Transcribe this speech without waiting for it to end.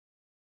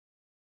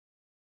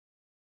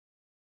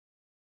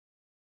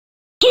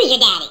your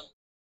daddy.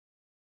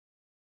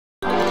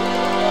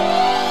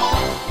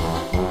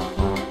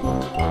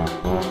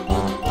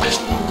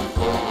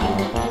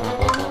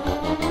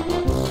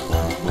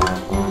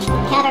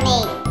 Cover me.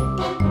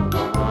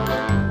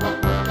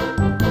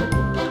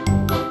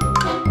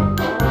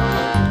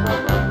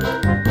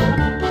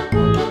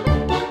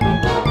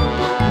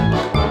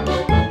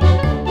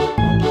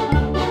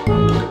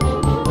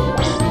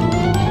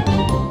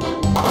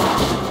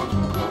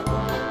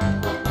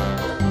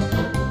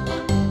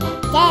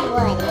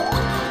 Deadwood.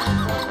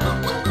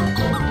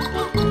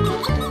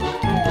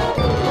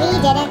 We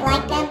didn't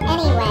like them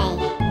anyway.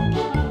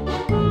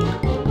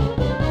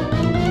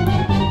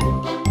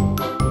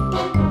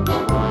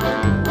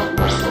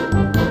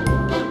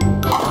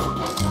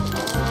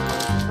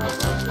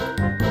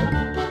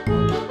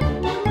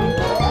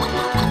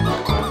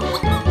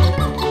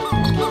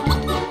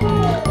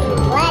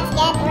 Let's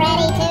get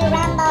ready to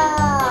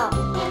rumble.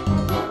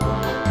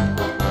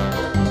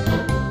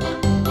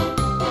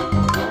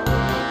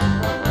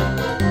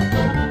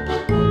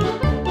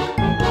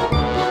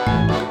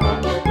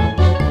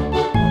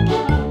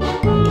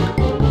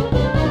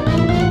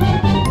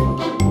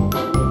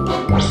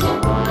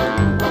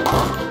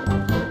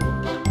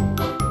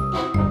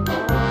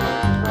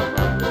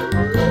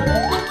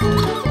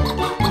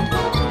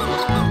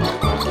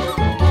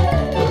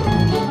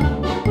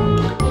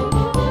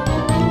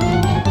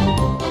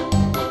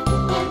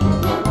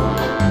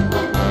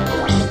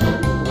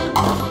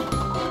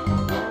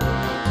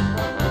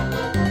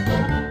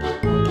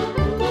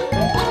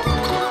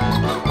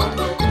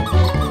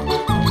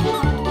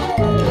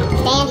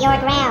 Stand your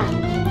ground.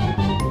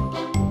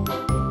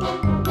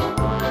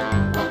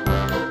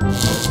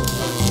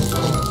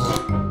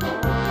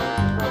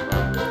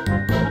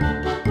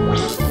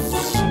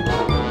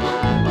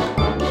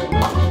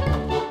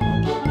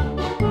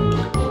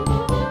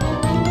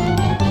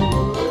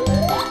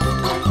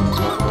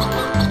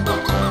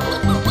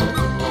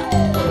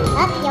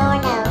 Up your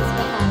nose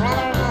with a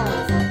rubber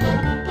hose.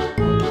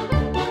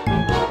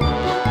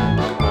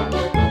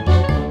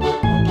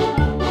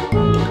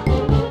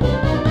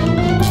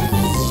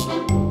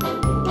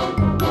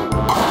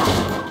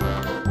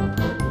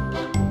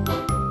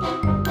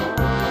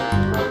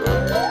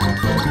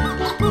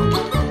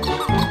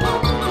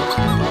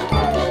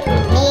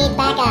 Need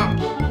backup.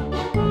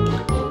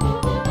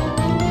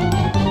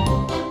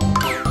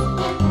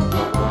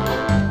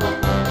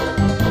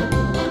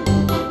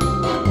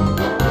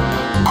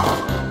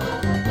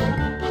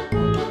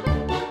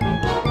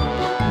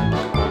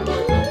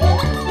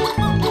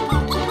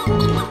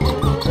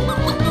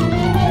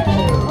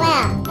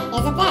 Well,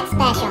 isn't that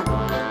special?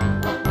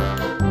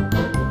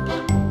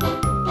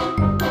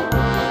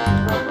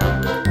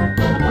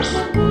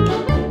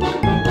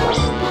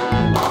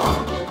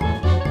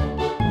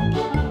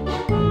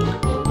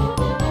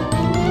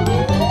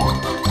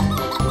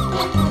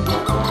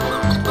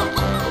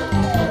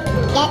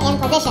 Get in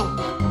position.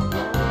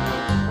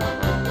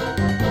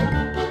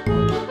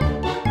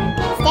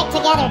 Stick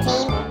together,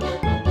 team.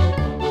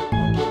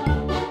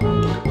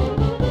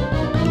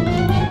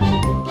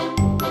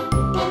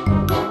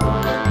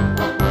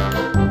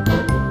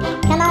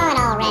 Come on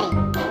already.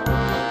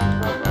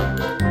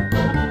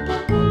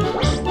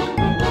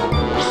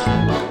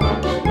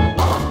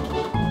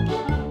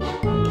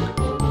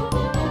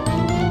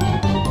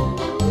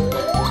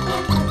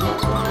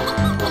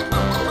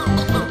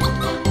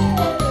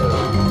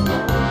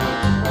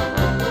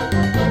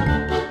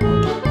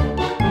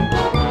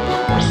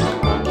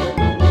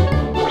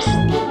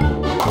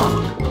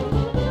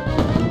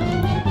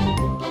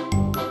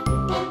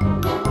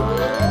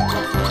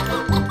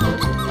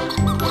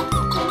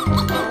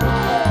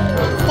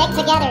 Stick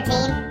together,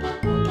 team.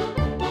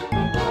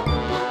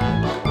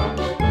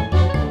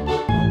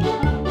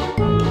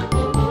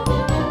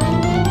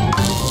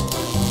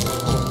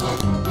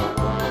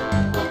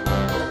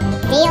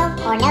 Deal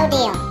or no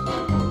deal?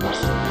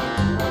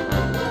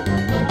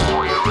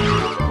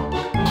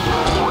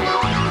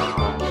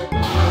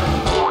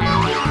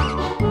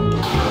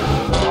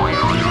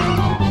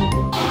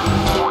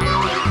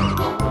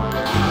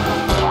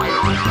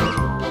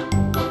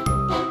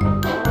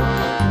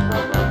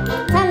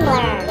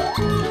 Tumbler.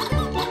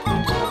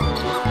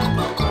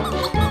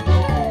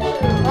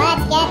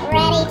 Let's get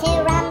ready to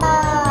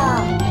rumble.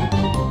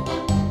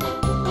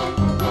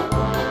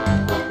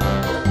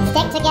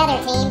 Stick together,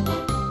 team.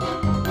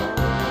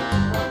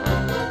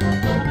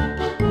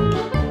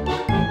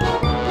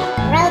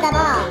 Throw the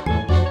ball.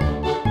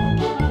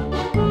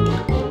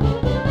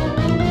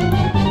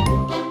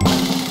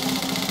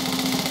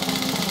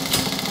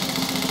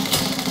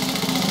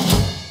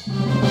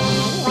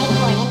 Are you waiting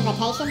for an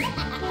invitation?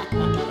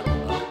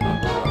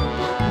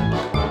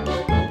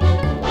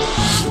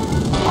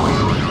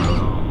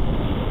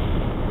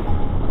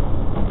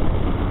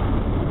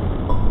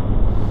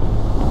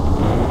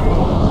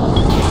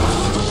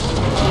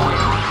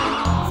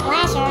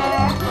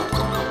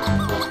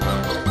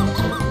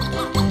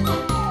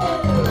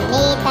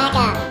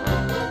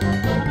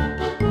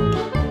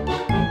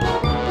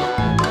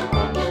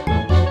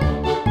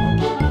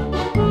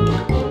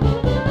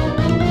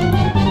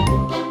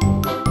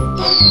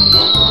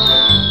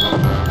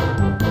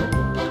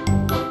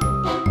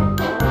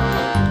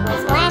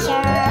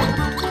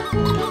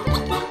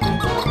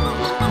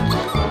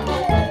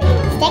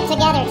 Stick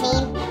together,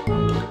 team.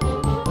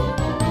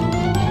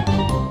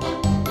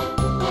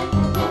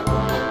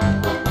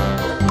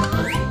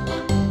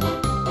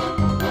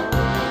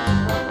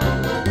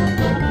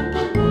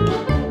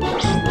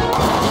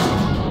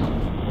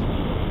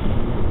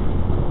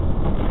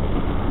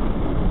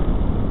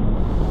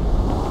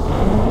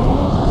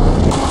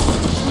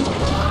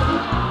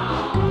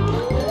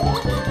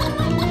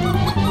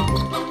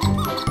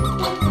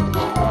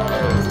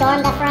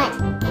 Storm the front.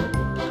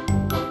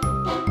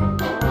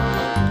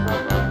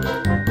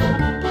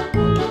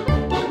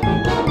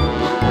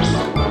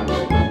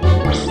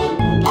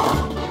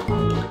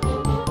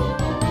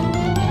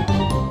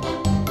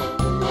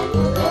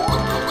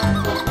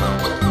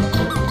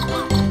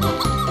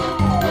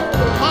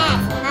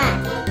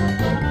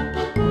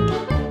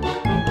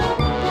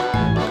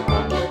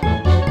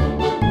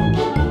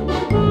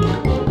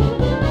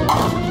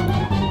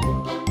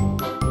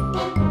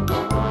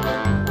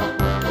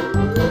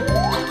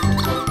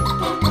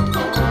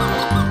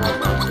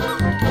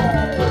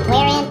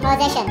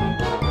 Position.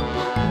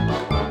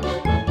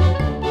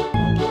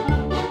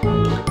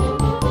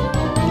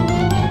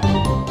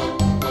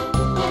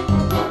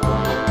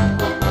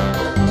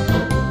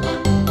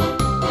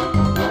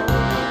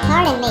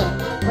 Pardon me,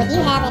 would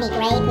you have any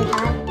gray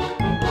coupon?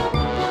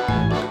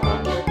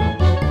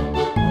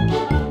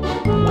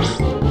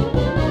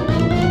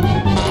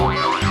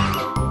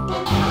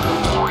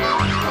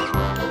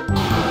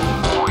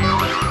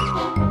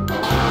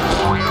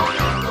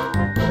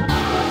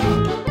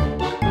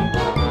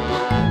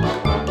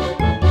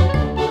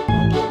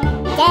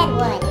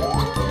 Deadwood.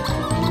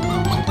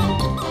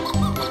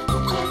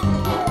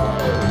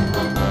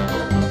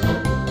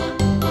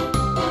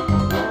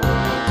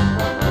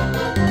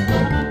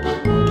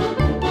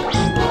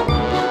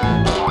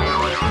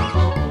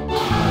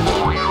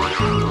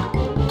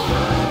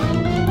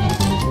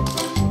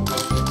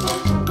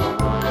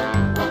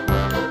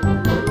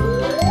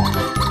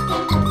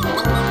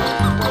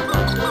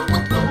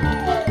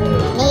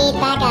 Need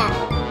backup.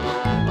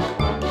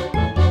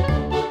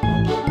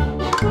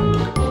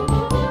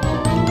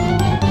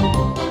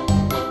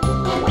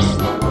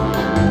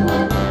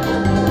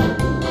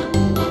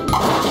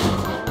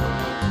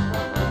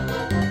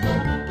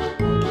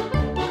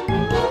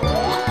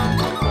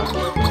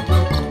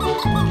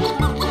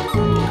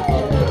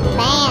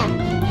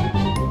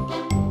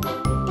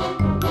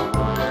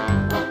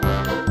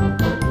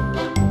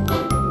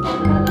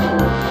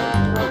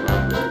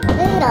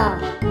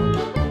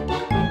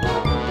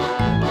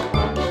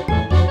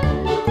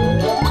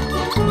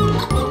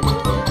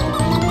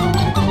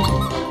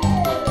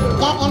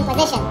 Get in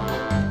position.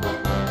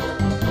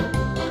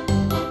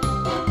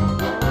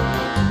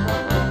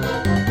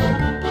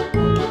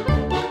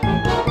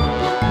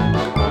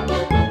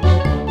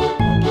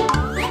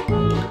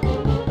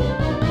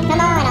 Come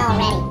on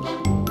already.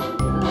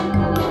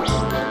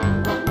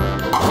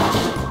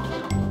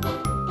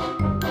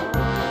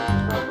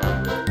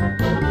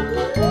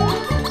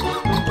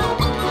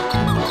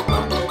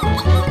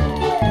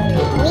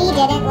 We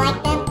didn't like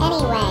them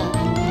anyway.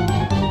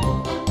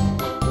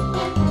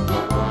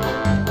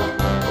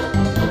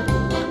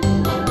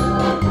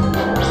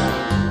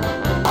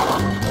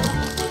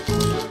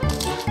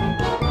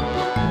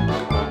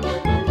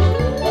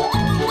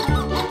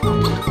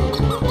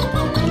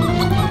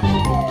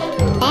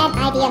 Bad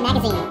Idea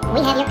Magazine. We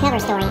have your cover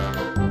story.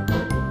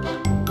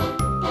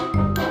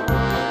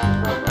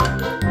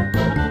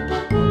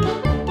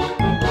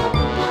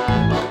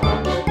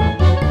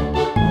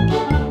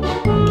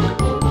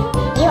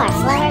 You are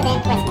slower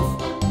than Christmas.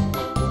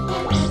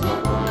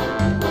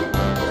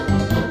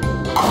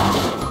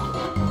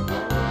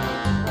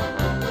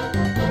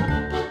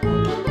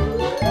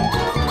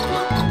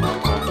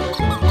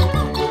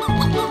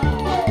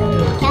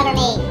 Cover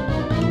me.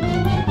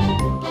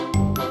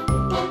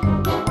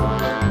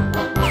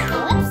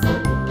 Whoops.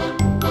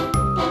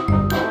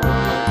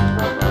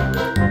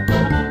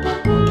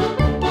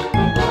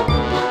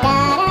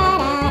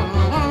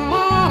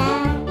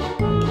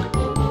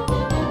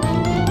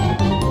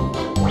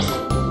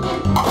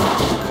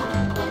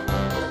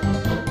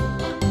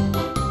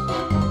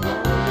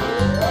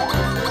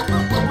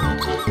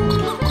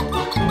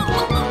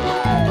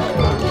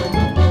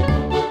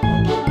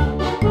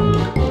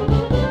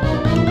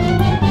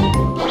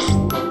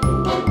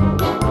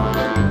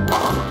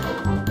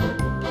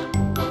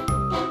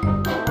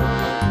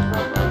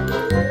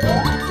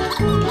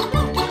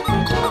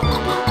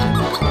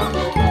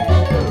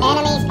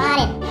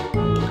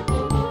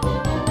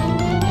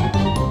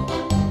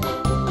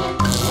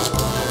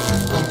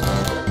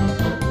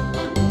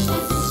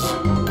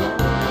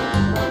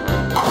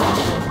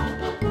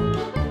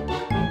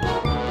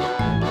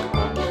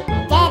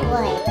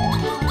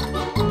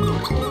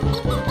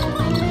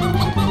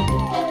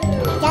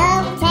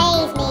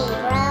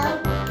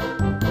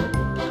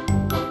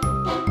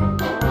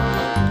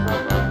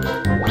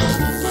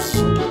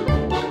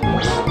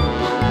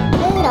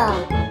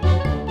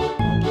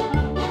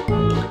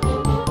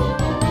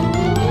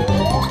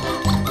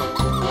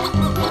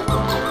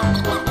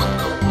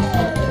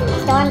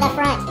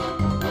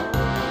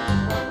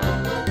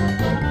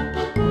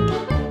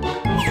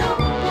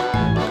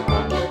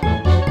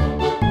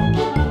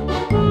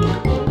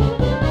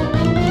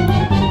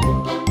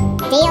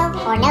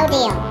 or no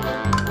deal.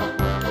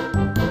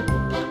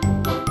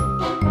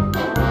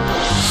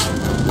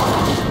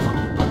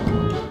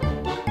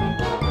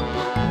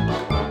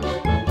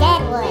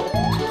 Deadwood.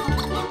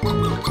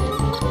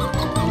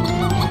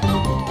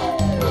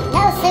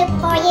 No soup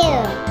for you.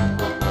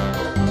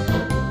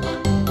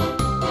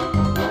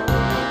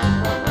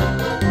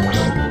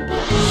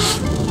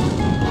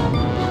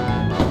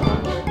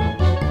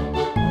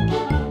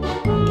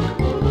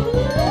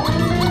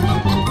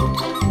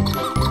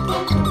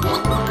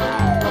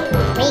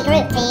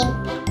 Regroup, team.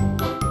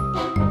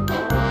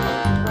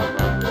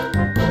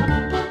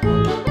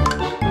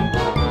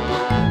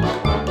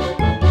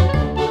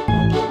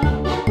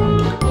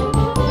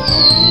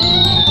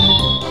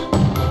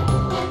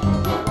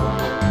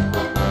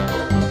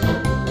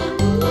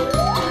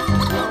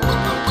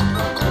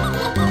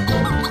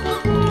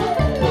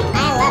 I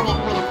love it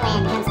when a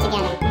plan comes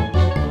together.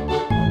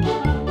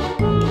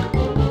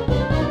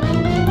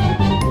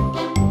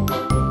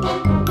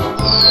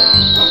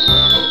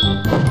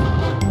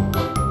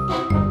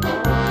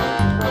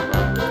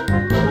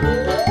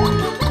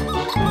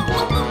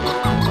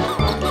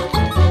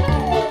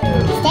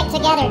 Stick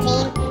together,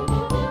 team.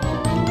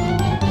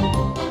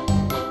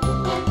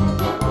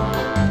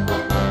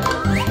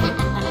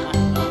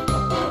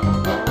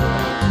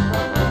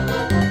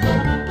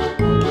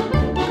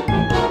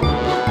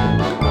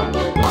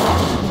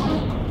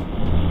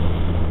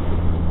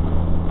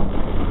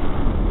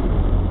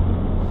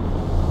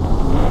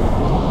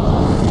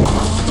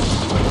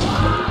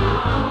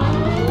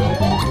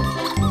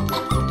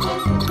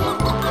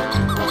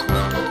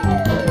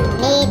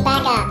 Need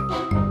backup.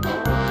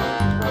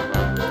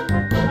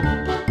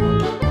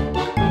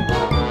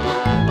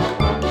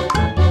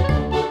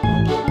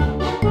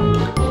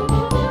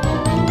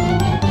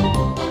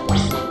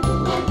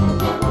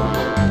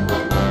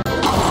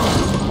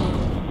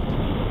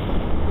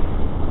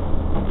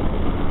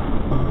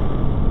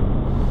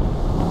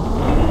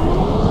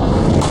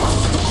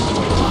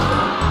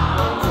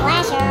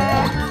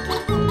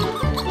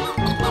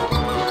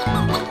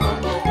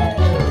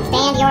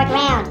 Stand your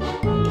ground.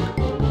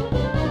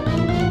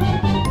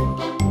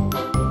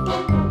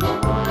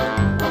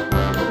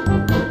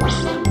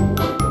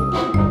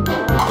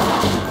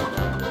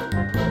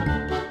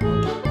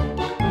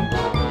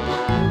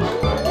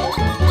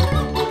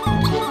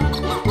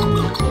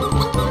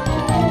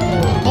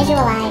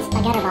 Visualize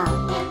a gutter ball.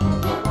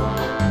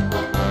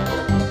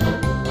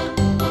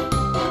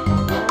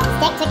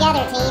 Stick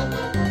together, team.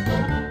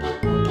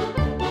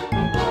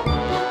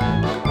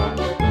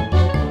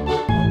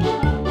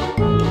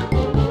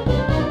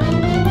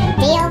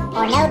 Deal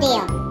or no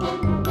deal?